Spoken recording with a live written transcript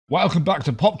Welcome back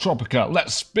to Poptropica.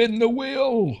 Let's spin the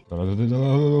wheel.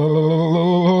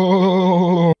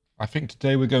 I think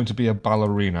today we're going to be a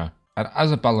ballerina. And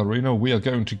as a ballerina, we are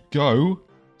going to go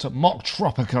to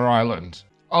Mocktropica Island.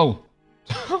 Oh.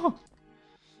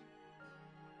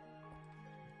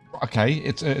 Okay,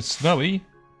 it's snowy.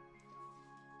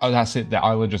 Oh, that's it. The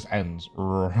island just ends.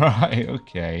 Right,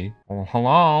 okay. Oh,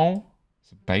 hello?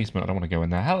 It's a basement. I don't want to go in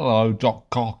there. Hello, Doc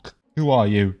Cock. Who are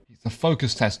you? He's the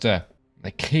focus tester. The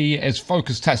key is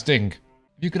focus testing.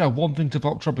 If you could have one thing to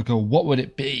Poptropica, what would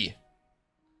it be?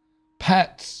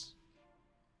 Pets.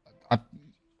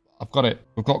 I've got it.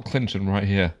 We've got Clinton right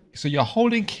here. So you're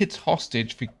holding kids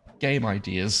hostage for game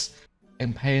ideas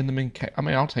and paying them in cake. I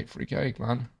mean, I'll take free cake,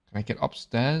 man. Can I get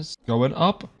upstairs? Going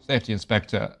up? Safety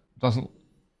inspector. Doesn't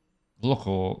look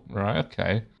all right.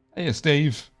 Okay. Hey,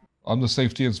 Steve. I'm the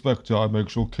safety inspector. I make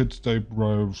sure kids stay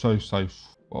so safe.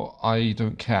 Well, I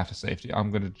don't care for safety. I'm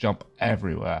going to jump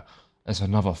everywhere. There's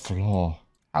another floor.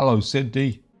 Hello,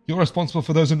 Cindy. You're responsible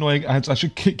for those annoying ads. I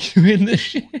should kick you in the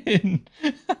shin.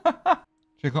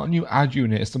 Check out a new ad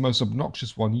unit. It's the most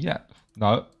obnoxious one yet.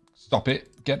 No, stop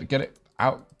it. Get it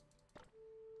out.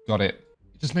 Got it.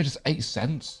 It just made us 8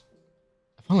 cents.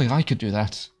 If only I could do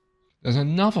that. There's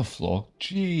another floor.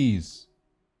 Jeez.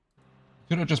 You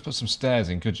could have just put some stairs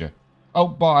in, could you? Oh,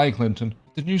 bye, Clinton.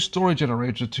 The new story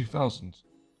generator 2000.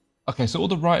 Okay, so all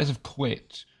the writers have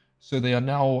quit. So they are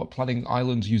now planning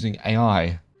islands using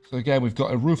AI. So again, we've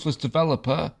got a ruthless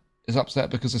developer is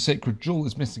upset because the sacred jewel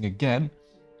is missing again.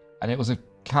 And it was a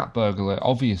cat burglar,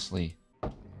 obviously.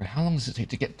 How long does it take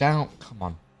to get down? Come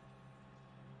on.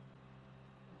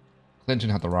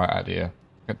 Clinton had the right idea.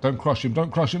 Okay, don't crush him,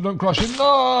 don't crush him, don't crush him.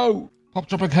 No!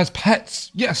 Poptropica has pets.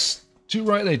 Yes, too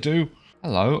right they do.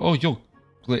 Hello. Oh, you're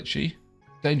glitchy.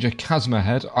 Danger chasm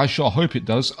ahead. I sure hope it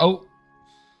does. Oh.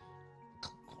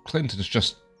 Clinton's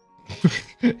just...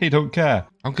 he don't care.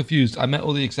 I'm confused. I met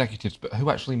all the executives, but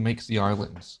who actually makes the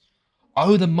islands?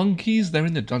 Oh, the monkeys? They're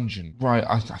in the dungeon. Right,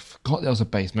 I forgot there was a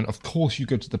basement. Of course you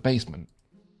go to the basement.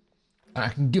 And I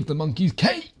can give the monkeys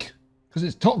cake! Because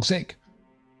it's toxic.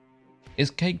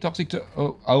 Is cake toxic to...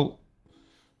 Oh.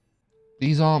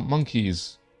 These aren't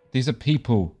monkeys. These are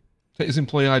people. Take his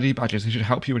employee ID badges. They should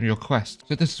help you in your quest.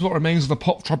 So this is what remains of the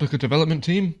Poptropica development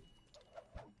team?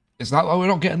 Is that why we're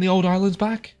not getting the old islands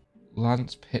back?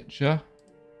 Lance Pitcher.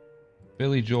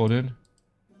 Billy Jordan.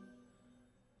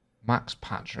 Max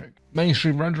Patrick.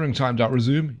 Mainstream rendering timed out.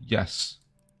 Resume? Yes.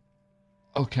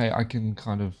 Okay, I can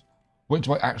kind of... Wait,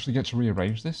 do I actually get to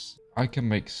rearrange this? I can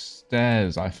make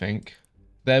stairs, I think.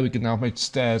 There we can now make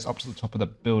stairs up to the top of the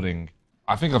building.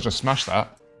 I think I've just smashed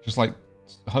that. Just like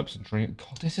hopes and dreams.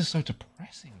 God, this is so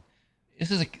depressing. This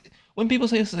is a... When people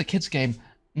say this is a kid's game,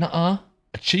 nuh-uh.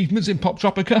 Achievements in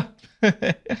Poptropica?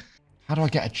 How do I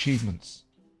get achievements?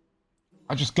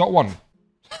 I just got one.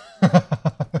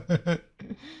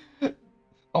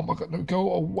 Oh my god, no,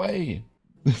 go away.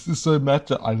 This is so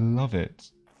meta. I love it.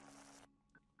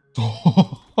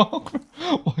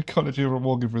 Why can't I do from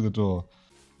walking through the door?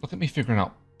 Look at me figuring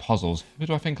out puzzles. Who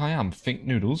do I think I am? Think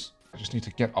Noodles? I just need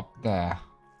to get up there.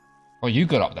 Oh, you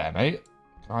got up there, mate.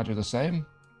 Can I do the same?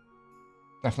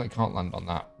 Definitely can't land on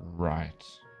that. Right.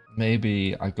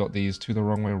 Maybe I got these two the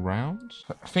wrong way around?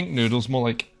 I think Noodles, more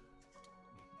like...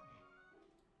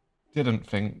 Didn't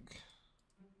think.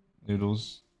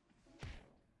 Noodles.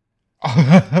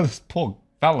 Oh, this poor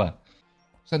fella.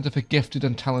 Centre for Gifted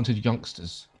and Talented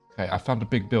Youngsters. Okay, I found a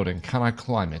big building. Can I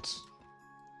climb it?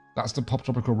 That's the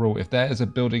Poptropica rule. If there is a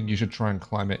building, you should try and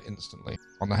climb it instantly.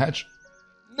 On the hedge?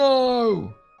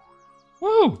 No!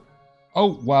 Woo!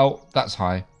 Oh, well, that's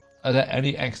high. Are there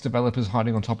any ex-developers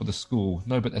hiding on top of the school?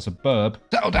 No, but there's a burb.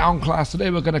 Settle down, class. Today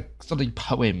we're going to study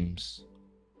poems.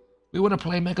 We want to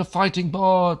play Mega Fighting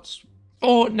Bots.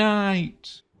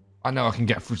 Fortnite. I know I can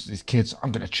get through to these kids.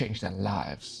 I'm going to change their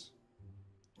lives.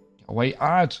 Get away,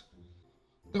 ad.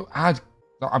 No, ad.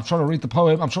 No, I'm trying to read the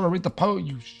poem. I'm trying to read the poem.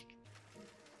 You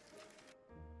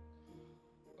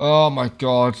Oh my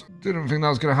god. Didn't think that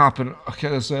was going to happen. Okay,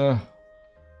 there's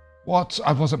What?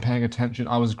 I wasn't paying attention.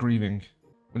 I was grieving.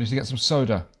 We need to get some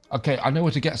soda. Okay, I know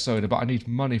where to get soda, but I need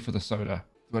money for the soda.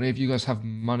 Do any of you guys have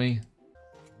money?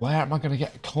 Where am I going to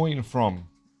get a coin from?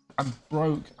 I'm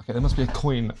broke. Okay, there must be a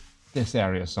coin this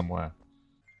area somewhere.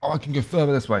 Oh, I can go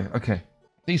further this way. Okay.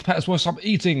 These pets will stop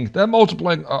eating. They're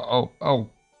multiplying. Oh.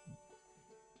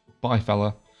 Bye,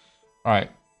 fella.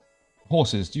 Alright.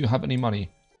 Horses, do you have any money?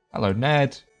 Hello,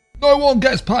 Ned. No one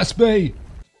gets past me!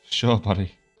 Sure,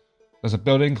 buddy. There's a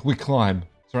building. We climb.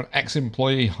 Is there an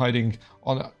ex-employee hiding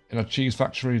in a cheese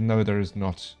factory? No, there is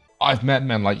not. I've met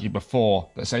men like you before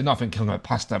that say nothing can go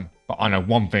past them, but I know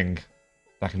one thing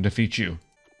that can defeat you.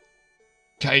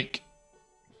 Cake.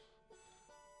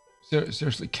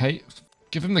 Seriously, cake.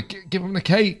 Give him the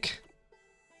cake.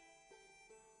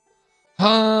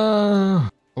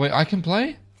 Wait, I can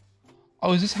play?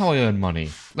 Oh, is this how I earn money?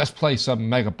 Let's play some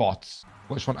mega bots.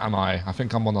 Which one am I? I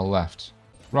think I'm on the left.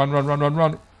 Run, run, run, run,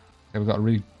 run. Okay, we've got to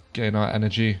regain our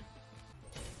energy.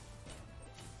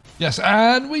 Yes,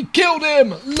 and we killed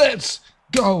him! Let's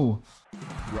go!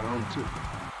 Round 2.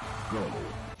 Go.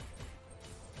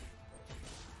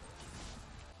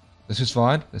 This is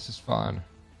fine. This is fine.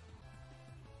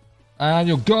 And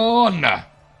you're gone!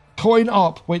 Coin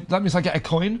up. Wait, that means I get a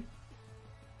coin?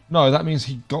 No, that means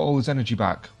he got all his energy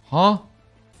back. Huh?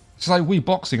 It's like Wii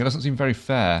boxing. It doesn't seem very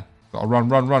fair. Gotta run,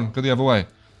 run, run. Go the other way.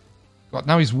 God,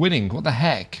 now he's winning. What the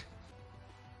heck?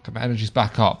 Okay, my energy's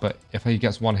back up, but if he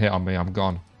gets one hit on me, I'm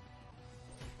gone.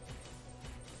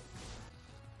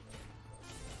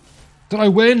 Did I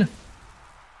win?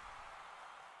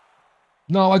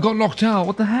 No, I got knocked out.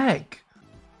 What the heck?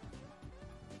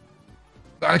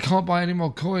 I can't buy any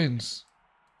more coins.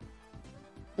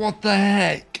 What the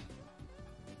heck?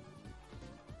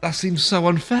 That seems so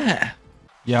unfair.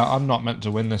 Yeah, I'm not meant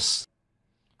to win this.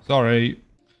 Sorry.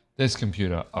 This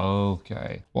computer.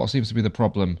 Okay. What seems to be the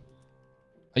problem?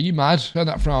 Are you mad? Turn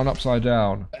that frown upside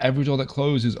down. Every door that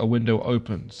closes, a window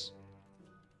opens.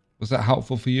 Was that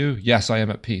helpful for you? Yes, I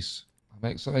am at peace.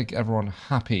 Make everyone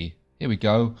happy. Here we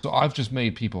go. So I've just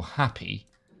made people happy.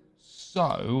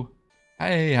 So,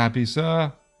 hey, happy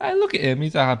sir. Hey, look at him.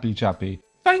 He's a happy chappy.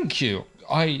 Thank you.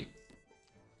 I'm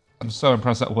so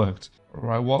impressed that worked. All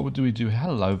right, what do we do?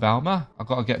 Hello, Valma. I've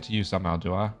got to get to you somehow,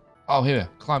 do I? Oh, here.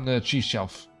 Climb the cheese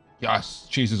shelf. Yes,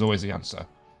 cheese is always the answer.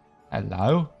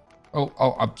 Hello?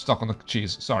 Oh, I'm stuck on the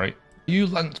cheese. Sorry. You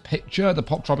lent Picture, the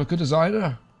Poptropica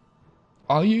designer?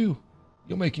 Are you?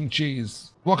 You're making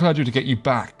cheese. What can I do to get you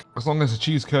back? As long as the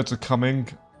cheese curds are coming,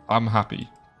 I'm happy.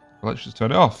 Let's just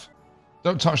turn it off.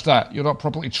 Don't touch that. You're not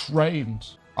properly trained.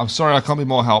 I'm sorry I can't be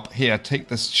more help. Here, take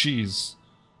this cheese.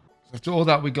 So after all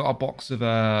that, we got a box of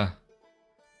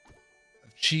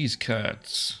cheese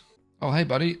curds. Oh, hey,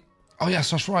 buddy. Oh,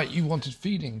 yes, that's right. You wanted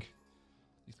feeding.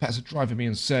 These pets are driving me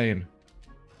insane.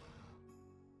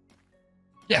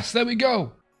 Yes, there we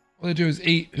go. All they do is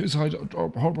eat. Whose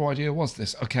horrible idea was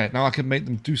this? Okay, now I can make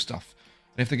them do stuff.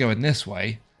 And if they go in this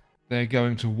way, they're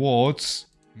going towards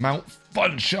Mount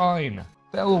Funshine.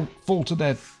 They'll fall to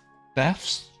their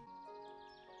deaths.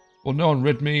 Will no one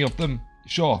rid me of them?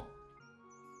 Sure.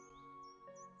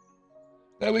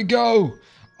 There we go.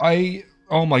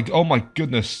 Oh my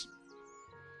goodness.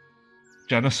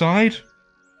 Genocide?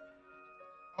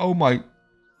 Oh,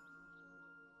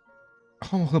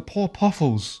 the poor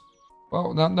Puffles.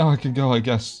 Well, now I can go, I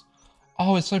guess.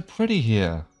 Oh, it's so pretty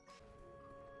here.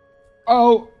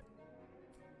 Oh!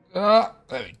 There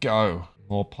we go.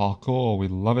 More parkour, we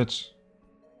love it.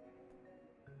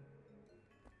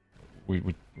 We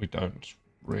don't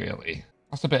really.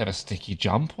 That's a bit of a sticky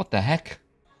jump. What the heck?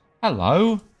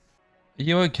 Hello? Are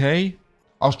you okay?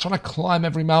 I was trying to climb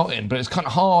every mountain, but it's kind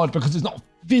of hard because it's not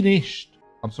finished.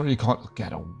 I'm sorry you can't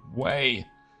get away.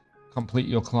 Complete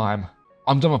your climb.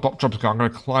 I'm done with Mocktropica. I'm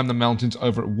going to climb the mountains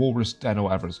over at Walrus Den or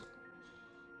whatever.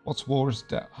 What's Walrus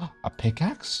Den? A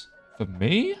pickaxe? For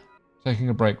me? Taking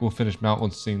a break. We'll finish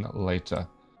Mount Scene later. Are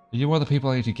you one of the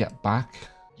people I need to get back?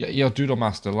 Yeah, you're Doodle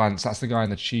Master Lance. That's the guy in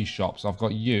the cheese shop. So I've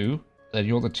got you. Then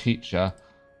you're the teacher.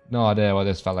 No idea where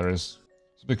this fella is.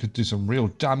 So we could do some real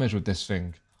damage with this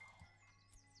thing.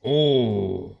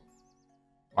 Oh.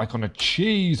 Like on a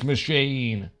cheese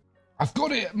machine. I've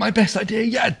got it. My best idea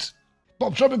yet.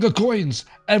 Poptropica coins.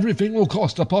 Everything will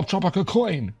cost a Poptropica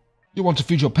coin. You want to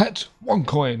feed your pet? 1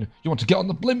 coin. You want to get on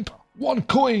the blimp? 1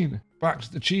 coin. Back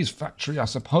to the cheese factory, I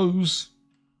suppose.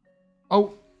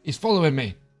 Oh, he's following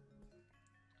me.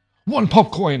 1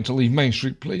 pop coin to leave Main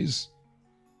Street, please.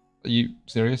 Are you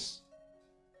serious?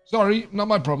 Sorry, not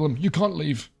my problem. You can't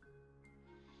leave.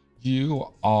 You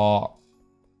are...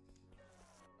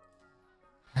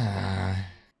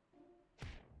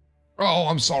 Oh,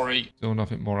 I'm sorry. Still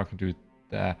nothing more I can do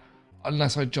there.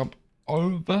 Unless I jump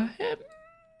over him,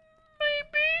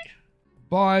 maybe?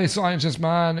 Bye, scientist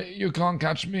man. You can't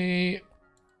catch me.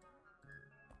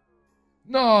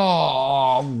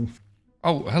 No.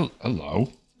 Oh, hello.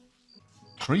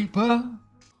 Creeper?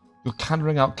 You're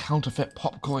carrying out counterfeit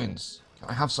pop coins. Can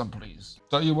I have some, please?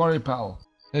 Don't you worry, pal.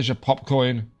 Here's your pop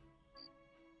coin.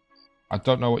 I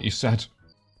don't know what you said.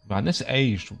 Man, this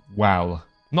aged well.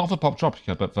 Not for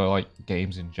Poptropica, but for, like,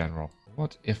 games in general.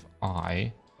 What if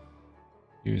I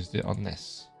used it on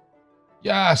this?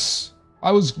 Yes!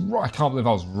 I was right. I can't believe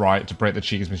I was right to break the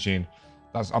cheese machine.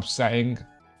 That's upsetting.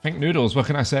 Think noodles, what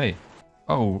can I say?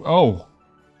 Oh,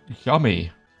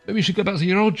 yummy. Maybe you should go back to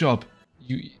your old job.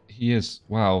 He is.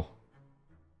 Wow.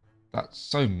 That's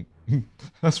so...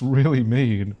 that's really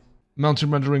mean.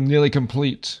 Mountain rendering nearly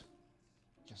complete.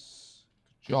 Yes.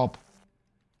 Good job.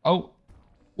 Oh.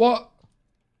 What?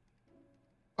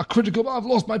 A critical... I've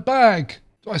lost my bag.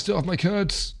 Do I still have my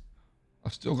curds?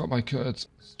 I've still got my curds.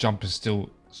 This jump is still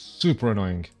super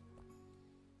annoying.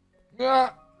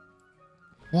 Ah.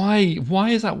 Why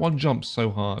is that one jump so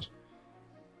hard?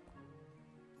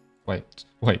 Wait,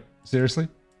 seriously?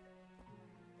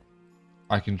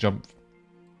 I can jump.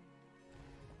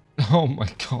 Oh my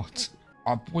god.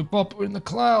 We bop in the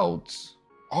clouds.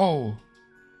 Oh.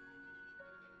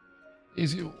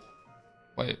 Easy.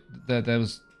 Wait, there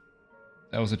was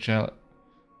a chair.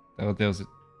 There was a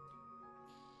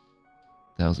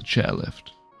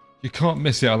chairlift. You can't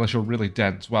miss it unless you're really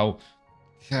dense. Well,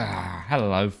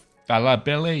 hello, fella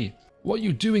Billy. What are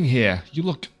you doing here? You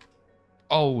look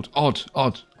old, odd.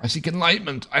 I seek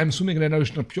enlightenment. I am swimming in an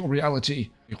ocean of pure reality.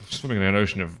 You're swimming in an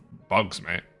ocean of bugs,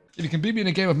 mate. If you can beat me in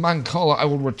a game of Mancala, I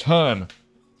will return.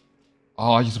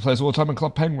 Oh, I used to play this all the time in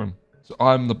Club Penguin. So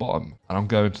I'm the bottom, and I'm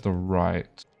going to the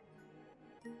right.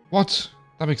 What?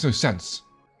 That makes no sense.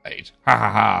 8. Ha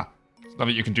ha ha. There's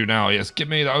nothing you can do now. Yes, give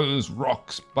me those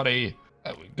rocks, buddy.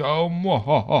 There we go.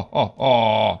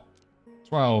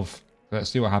 12. Let's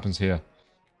see what happens here.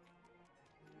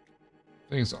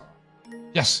 Things are...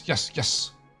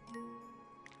 Yes.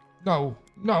 No.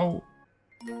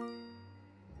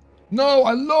 No,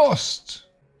 I lost!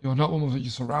 You're not one of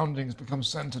your surroundings become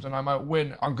centered and I might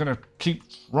win. I'm gonna keep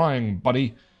trying,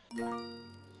 buddy.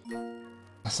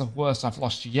 That's the worst I've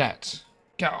lost yet.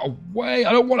 Get away!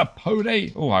 I don't want a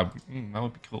pony! Oh, that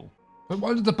would be cool. But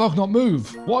why did the bug not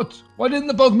move? What? Why didn't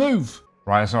the bug move?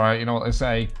 Right, it's alright, you know what they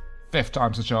say. 5th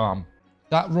time's the charm.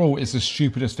 That rule is the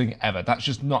stupidest thing ever. That's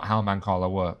just not how Mancala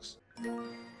works.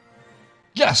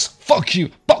 Yes! Fuck you!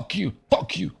 Fuck you!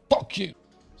 Fuck you! Fuck you!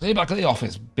 See you back at the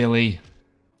office, Billy.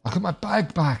 I got my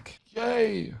bag back.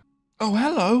 Yay! Oh,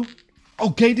 hello.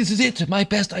 Okay, this is it. My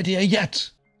best idea yet.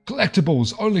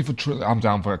 Collectibles, only for I'm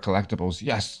down for collectibles,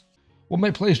 yes. We'll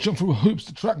make players jump through hoops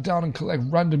to track down and collect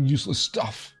random useless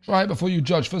stuff. Try it before you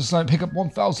judge. First assignment, pick up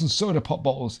 1,000 soda pop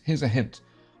bottles. Here's a hint.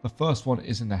 The first one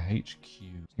is in the HQ.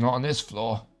 It's not on this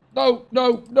floor. No!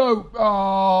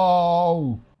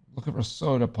 Oh! Looking for a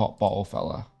soda pop bottle,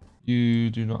 fella. You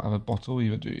do not have a bottle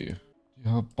either, do you? Do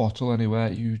you have a bottle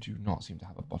anywhere? You do not seem to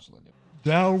have a bottle anywhere.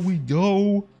 There we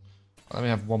go. Let me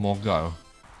have one more go.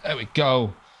 There we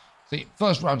go. See,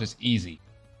 first round is easy.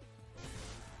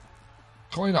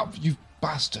 Coin up, you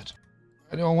bastard.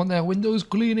 Anyone want their windows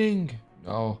cleaning?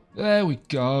 No. There we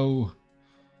go.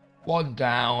 One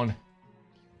down.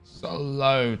 So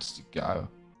loads to go.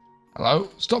 Hello?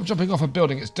 Stop jumping off a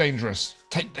building, it's dangerous.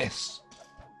 Take this.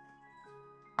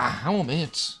 A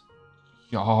helmet.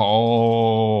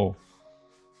 Yo.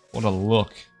 What a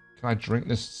look. Can I drink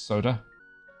this soda?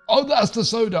 Oh, that's the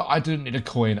soda. I didn't need a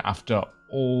coin after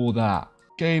all that.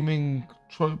 Gaming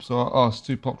tropes are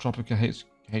Steam Poptropica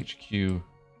HQ.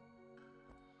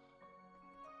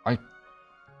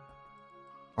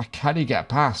 I can't get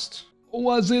past.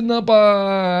 What's in the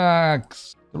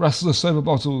bags? The rest of the soda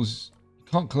bottles, you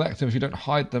can't collect them if you don't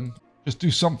hide them. Just do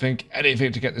something,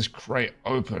 anything to get this crate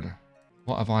open.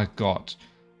 What have I got?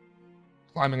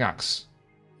 Climbing axe.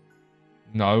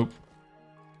 Nope.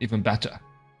 Even better.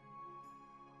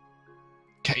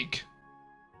 Cake.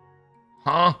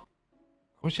 Huh?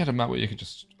 I wish you had a map where you could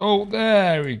just... Oh,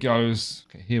 there he goes.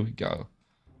 Okay, here we go.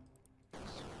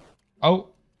 Oh,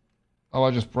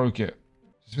 I just broke it.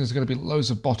 This means there's going to be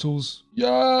loads of bottles.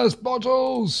 Yes,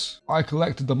 bottles! I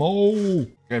collected them all.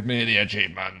 Give me the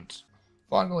achievement.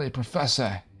 Finally,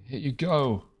 Professor. Here you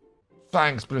go.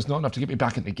 Thanks, but it's not enough to get me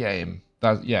back in the game.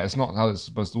 Yeah, it's not how it's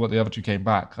supposed to work. The other two came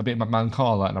back. I beat my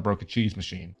Mancala and I broke a cheese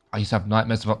machine. I used to have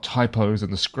nightmares about typos in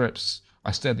the scripts.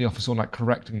 I stayed in the office all night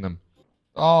correcting them.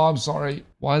 Oh, I'm sorry.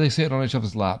 Why are they sitting on each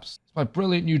other's laps? It's my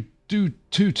brilliant new Do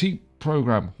 2T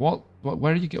program. What?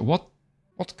 Where are you get? What?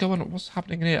 What's going on? What's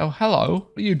happening in here? Oh, hello.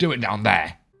 What are you doing down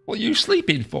there? What are you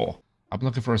sleeping for? I'm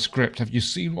looking for a script. Have you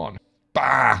seen one?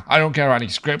 Bah! I don't care about any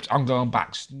script. I'm going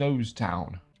back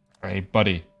Snowstown. Hey,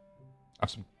 buddy.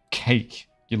 Have some cake,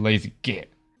 you lazy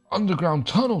git. Underground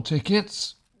tunnel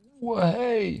tickets?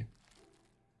 Way.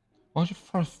 Why'd you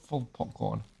throw full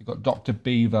popcorn? You got Dr.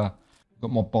 Beaver. You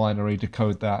got more binary,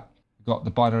 decode that. We got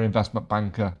the binary investment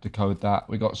banker, decode that.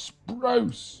 We got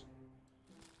Spruce.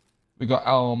 We got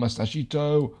El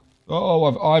Mustachito.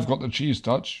 Oh, I've got the cheese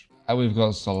touch. And we've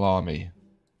got salami.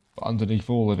 But underneath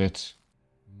all of it,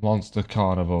 Monster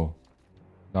Carnival.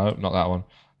 No, not that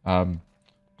one.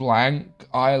 Blank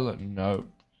Island. No.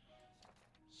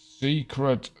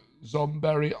 Secret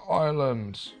Zomberry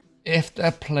Island. If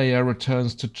the player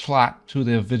returns to track to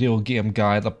the video game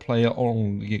guide, the player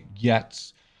only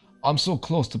gets. I'm so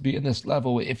close to beating this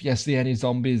level. If you see any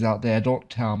zombies out there, don't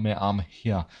tell me I'm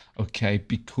here. Okay,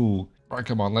 be cool. Right,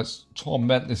 come on, let's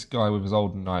torment this guy with his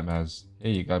old nightmares.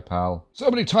 Here you go, pal. So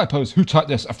many typos. Who typed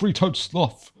this? A free-toed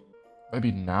sloth.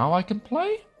 Maybe now I can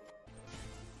play?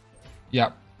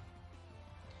 Yep.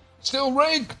 Still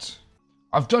rigged.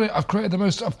 I've done it. I've created the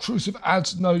most obtrusive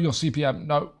ads. No, your CPM.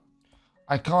 No.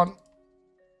 I can't.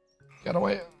 Get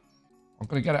away. I'm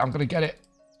going to get it. I'm going to get it.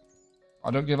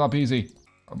 I don't give up easy.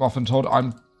 I'm often told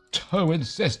I'm too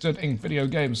insistent in video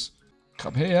games.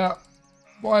 Come here.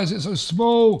 Why is it so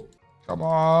small? Come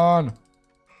on.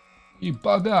 You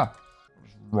bugger. I'm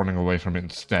just running away from it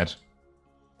instead.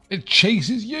 It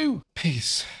chases you.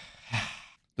 Peace.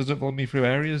 Does it follow me through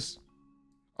areas?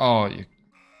 Oh,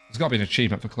 there's got to be an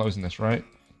achievement for closing this, right?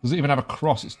 Does it even have a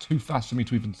cross? It's too fast for me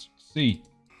to even see.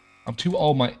 I'm too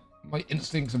old. My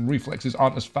instincts and reflexes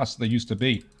aren't as fast as they used to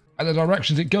be. And the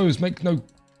directions it goes make no,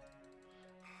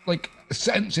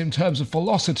 sense in terms of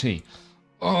velocity.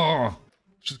 Oh,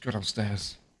 just go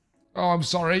downstairs. Oh, I'm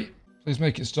sorry. Please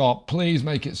make it stop. Please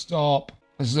make it stop.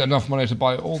 This is enough money to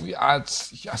buy all the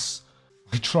ads. Yes.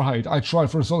 I tried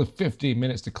for a solid 15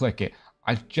 minutes to click it.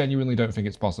 I genuinely don't think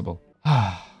it's possible.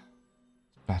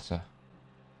 Better.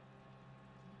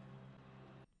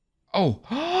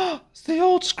 Oh, it's the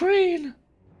old screen.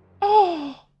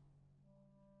 Oh,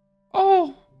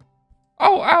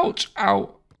 ouch,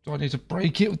 ow. Do I need to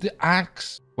break it with the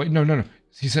axe? Wait, no.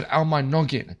 He said, ow, my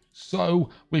noggin. So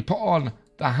we put on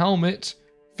the helmet,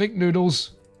 think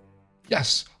noodles.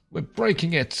 Yes, we're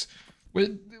breaking it.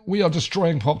 We are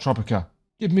destroying Poptropica.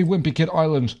 Give me Wimpy Kid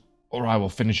Island, or I will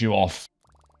finish you off.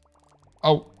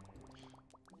 Oh.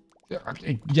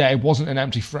 Yeah, it wasn't an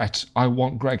empty threat. I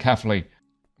want Greg Heffley.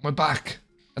 We're back.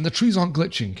 And the trees aren't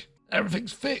glitching.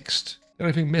 Everything's fixed. The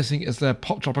only thing missing is their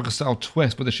Poptropica style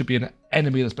twist, but there should be an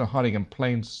enemy that's been hiding in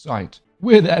plain sight.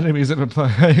 We're the enemies that have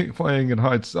been playing in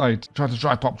hide sight. Trying to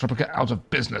drive Poptropica out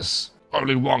of business.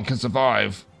 Only one can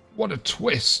survive. What a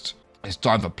twist. It's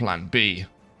time for plan B.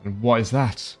 And what is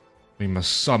that? We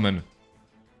must summon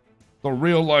the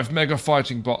real-life mega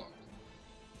fighting bot.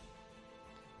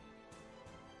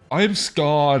 I am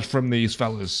scarred from these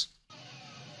fellas.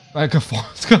 Mega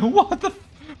fighting. What the?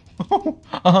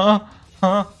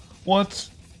 What?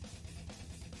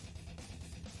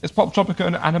 Is Poptropica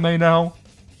an anime now?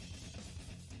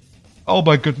 Oh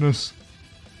my goodness.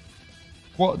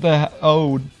 What the?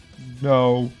 Oh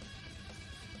no.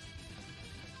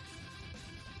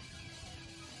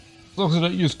 As long as I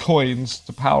don't use coins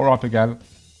to power up again,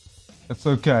 it's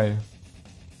okay.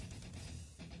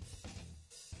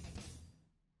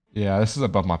 Yeah, this is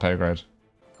above my pay grade.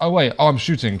 Oh wait, I'm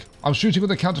shooting. I'm shooting with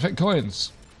the counterfeit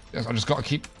coins. Yes, I just gotta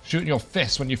keep shooting your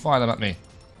fists when you fire them at me.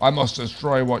 I must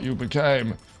destroy what you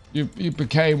became. You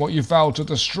became what you vowed to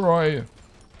destroy.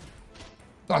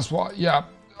 That's what, yeah,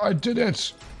 I did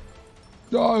it.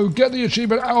 No, get the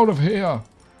achievement out of here.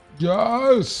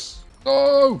 Yes.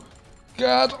 No,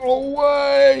 get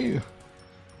away.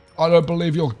 I don't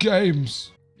believe your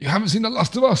games. You haven't seen The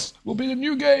Last of Us. We'll be in a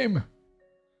new game.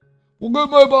 We'll go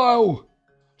mobile.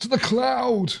 To the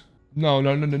cloud. No.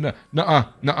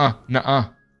 Nuh-uh.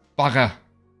 Bugger.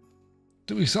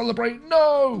 Do we celebrate?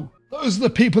 No. Those are the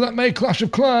people that made Clash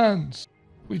of Clans.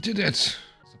 We did it. It's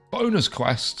a bonus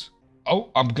quest.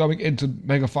 Oh, I'm going into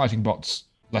Mega Fighting Bots.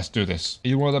 Let's do this. Are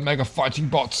you one of the Mega Fighting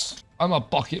Bots? I'm a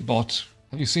bucket bot.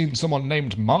 Have you seen someone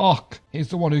named Mark? He's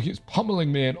the one who keeps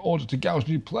pummeling me in order to gouge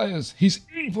new players. He's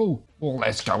evil. Well,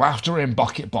 let's go after him,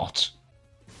 bucket bot.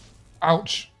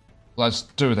 Ouch. Let's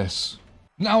do this.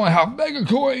 Now I have Mega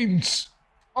Coins.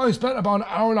 I spent about an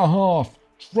hour and a half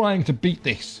trying to beat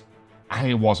this, and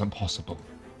it wasn't possible.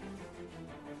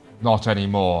 Not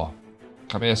anymore.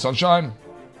 Come here, sunshine.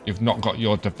 You've not got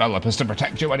your developers to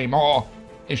protect you anymore.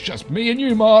 It's just me and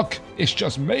you, Mark. It's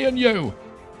just me and you.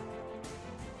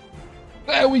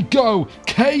 There we go.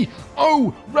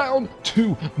 KO round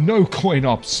 2. No coin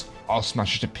ops. I'll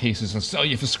smash you to pieces and sell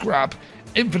you for scrap.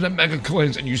 Infinite mega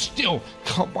coins and you still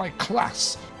can't buy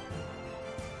class.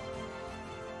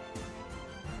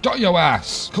 Got your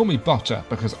ass. Call me Butter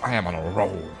because I am on a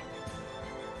roll.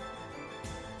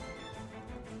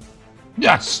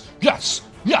 Yes.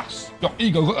 Your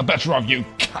ego got the better of you,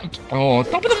 cunt. Oh,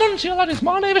 top of the month, you laddies.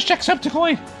 My name is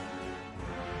Jacksepticeye.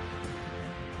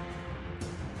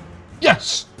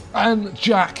 Yes, and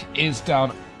Jack is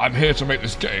down. I'm here to make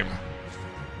this game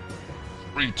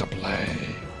free to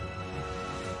play.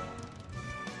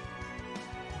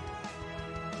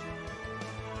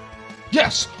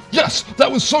 Yes,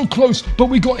 that was so close, but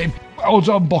we got him. Well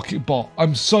done, Bucket Bot.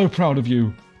 I'm so proud of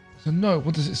you. So no,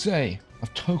 what does it say? A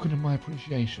token of my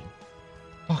appreciation.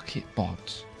 Bucket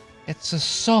Bot. It's a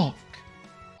sock.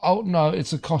 Oh no,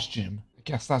 it's a costume. I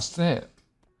guess that's it.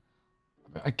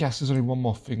 I guess there's only one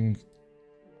more thing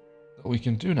that we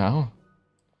can do now.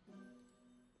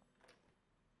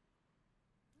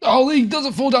 Oh, he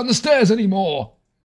doesn't fall down the stairs anymore.